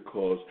them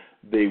because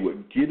they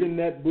would get in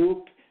that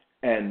book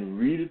and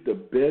read it the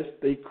best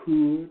they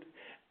could,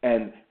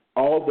 and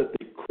all that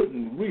they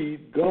couldn't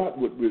read, God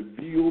would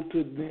reveal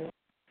to them.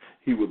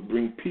 He would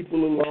bring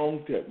people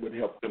along that would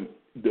help them,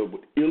 that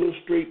would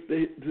illustrate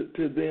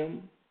to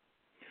them,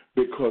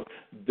 because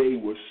they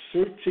were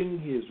searching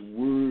his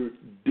word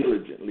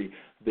diligently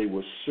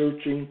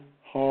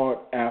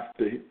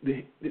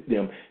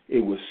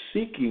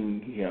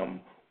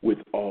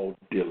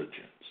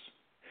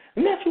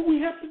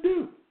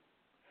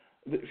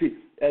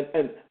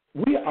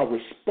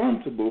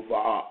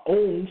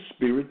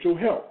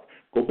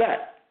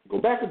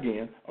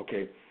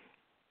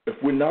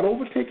we're not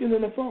overtaken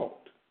in a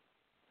fault,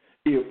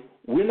 if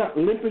we're not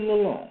limping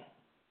along,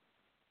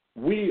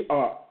 we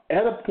are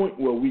at a point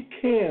where we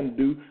can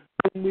do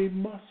what we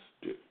must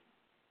do.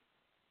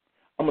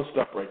 I'm going to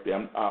stop right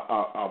there.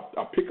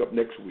 I'll pick up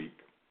next week.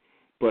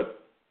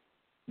 But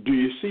do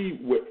you see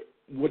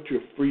what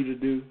you're free to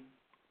do?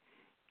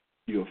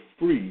 You're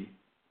free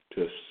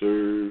to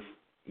serve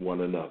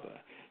one another.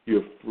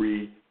 You're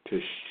free to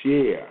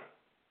share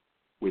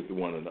with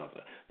one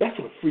another. That's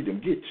what freedom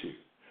gets you.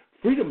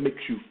 Freedom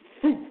makes you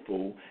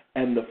fruitful,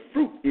 and the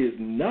fruit is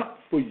not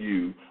for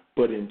you,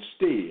 but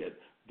instead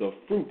the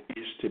fruit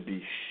is to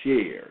be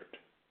shared.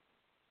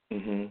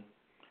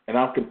 And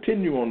I'll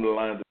continue on the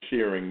lines of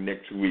sharing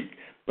next week,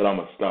 but I'm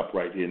going to stop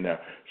right here now.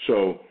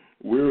 So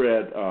we're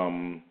at,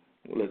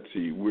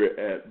 we're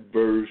at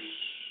verse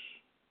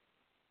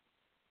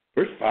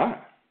 5.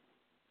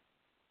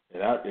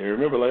 And I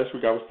remember last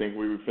week I was thinking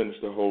we would finish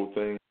the whole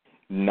thing.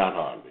 Not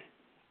hardly,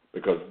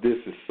 because this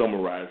is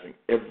summarizing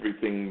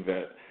everything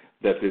that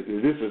this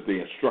is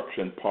the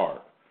instruction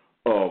part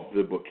of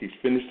the book. He's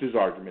finished his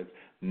arguments.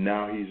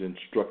 Now he's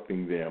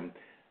instructing them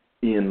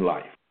in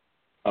life.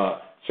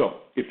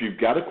 So if you've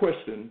got a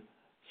question,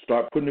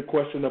 start putting the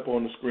question up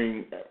on the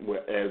screen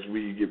as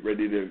we get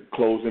ready to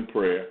close in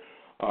prayer.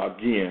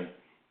 Again,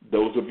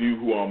 those of you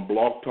who are on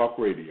Blog Talk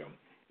Radio,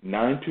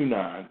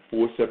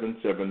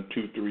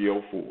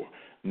 929-477-2304,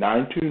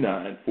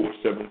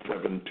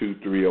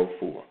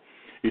 929-477-2304.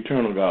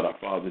 Eternal God, our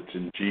Father, it's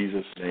in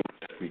Jesus' name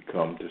that we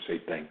come to say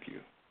thank you.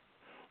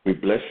 We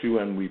bless you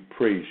and we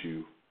praise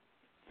you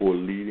for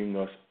leading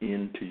us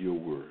into your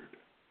word.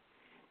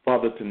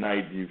 Father,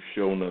 tonight you've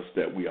shown us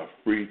that we are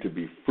free to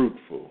be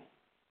fruitful,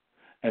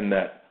 and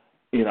that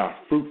in our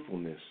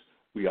fruitfulness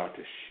we are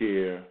to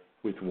share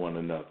with one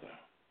another.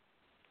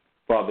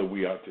 Father,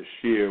 we are to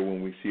share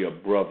when we see a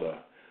brother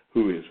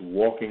who is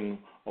walking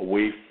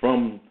away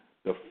from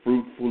the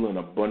fruitful and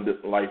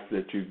abundant life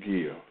that you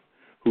give,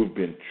 who's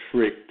been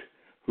tricked,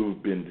 who's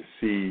been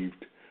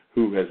deceived,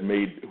 who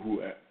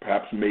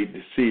perhaps made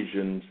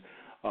decisions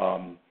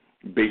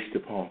based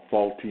upon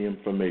faulty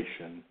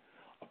information,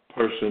 a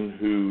person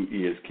who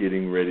is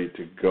getting ready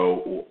to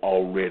go or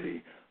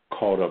already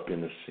caught up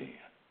in a sin.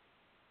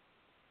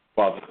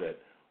 Father, that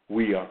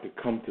we are to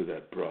come to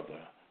that brother,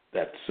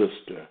 that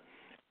sister,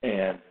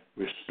 and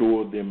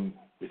restore them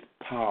with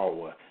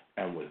power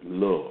and with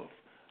love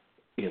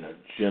in a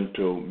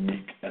gentle,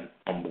 meek, and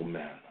humble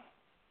manner.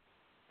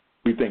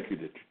 We thank you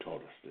that you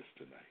taught us this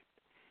tonight.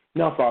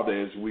 Now, Father,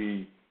 as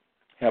we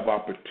have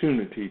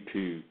opportunity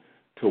to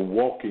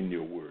walk in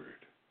your word,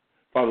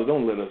 Father,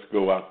 don't let us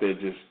go out there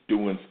just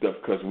doing stuff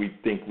because we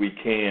think we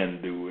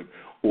can do it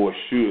or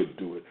should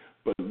do it,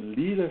 but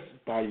lead us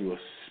by your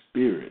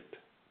Spirit,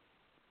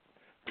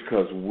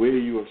 because where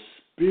your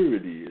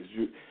Spirit is,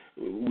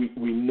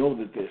 we know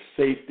that there's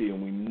safety,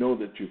 and we know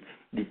that you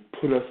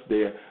put us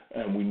there,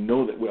 and we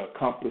know that we're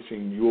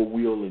accomplishing your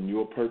will and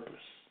your purpose.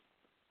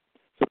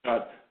 So,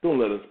 God, don't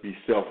let us be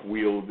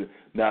self-willed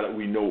now that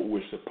we know what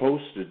we're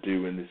supposed to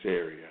do in this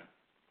area.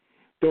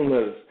 Don't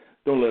let us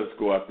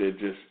go out there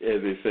just,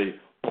 as they say,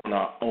 on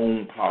our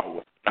own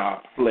power,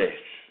 our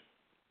flesh.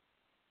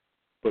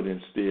 But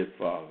instead,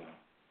 Father,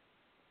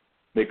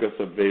 make us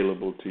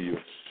available to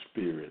your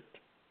Spirit,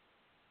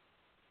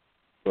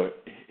 for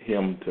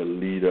him to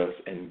lead us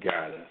and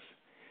guide us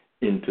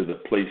into the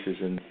places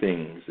and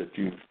things that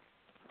you've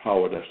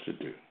empowered us to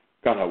do.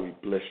 God, how we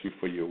bless you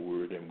for your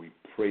word, and we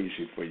praise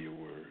you for your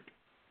word,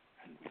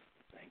 and we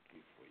thank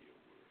you for your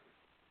word.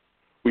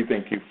 We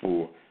thank you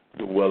for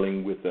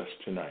dwelling with us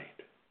tonight.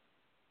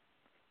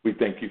 We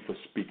thank you for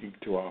speaking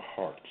to our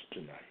hearts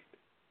tonight.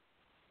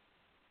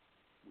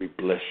 We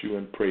bless you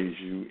and praise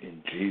you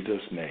in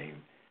Jesus'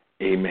 name.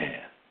 Amen.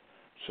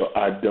 So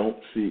I don't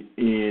see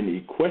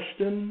any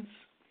questions.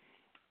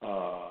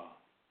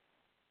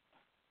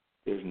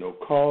 There's no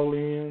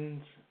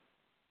call-ins.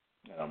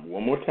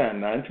 One more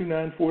time,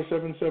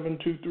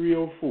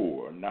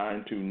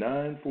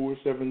 929-477-2304,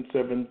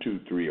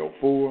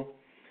 929-477-2304.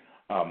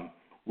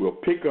 We'll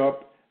pick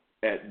up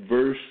at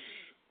verse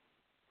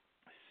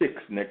 6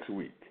 next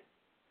week.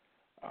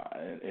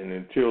 And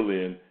until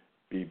then,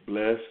 be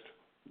blessed.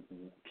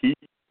 Keep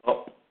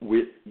up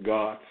with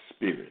God's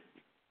Spirit.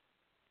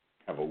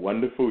 Have a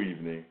wonderful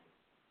evening.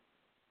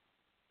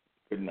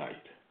 Good night.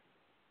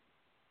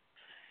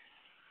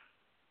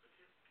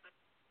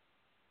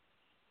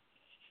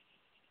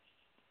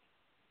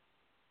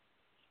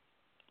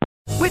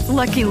 With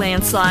Lucky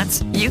Land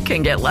Slots, you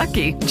can get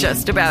lucky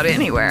just about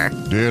anywhere.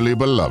 Dearly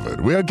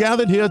beloved, we are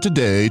gathered here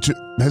today to...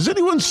 Has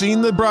anyone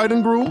seen the bride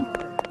and groom?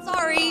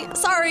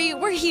 Sorry,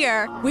 we're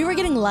here. We were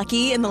getting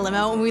lucky in the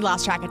limo and we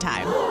lost track of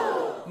time.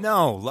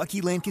 No,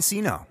 Lucky Land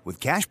Casino, with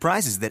cash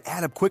prizes that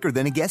add up quicker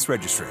than a guest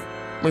registry.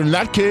 In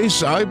that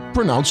case, I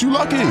pronounce you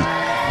lucky.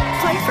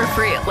 Play for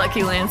free at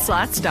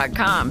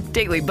LuckyLandSlots.com.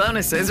 Daily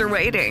bonuses are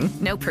waiting.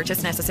 No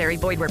purchase necessary.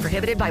 Void where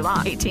prohibited by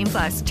law.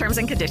 18+. Terms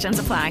and conditions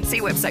apply.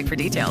 See website for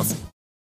details.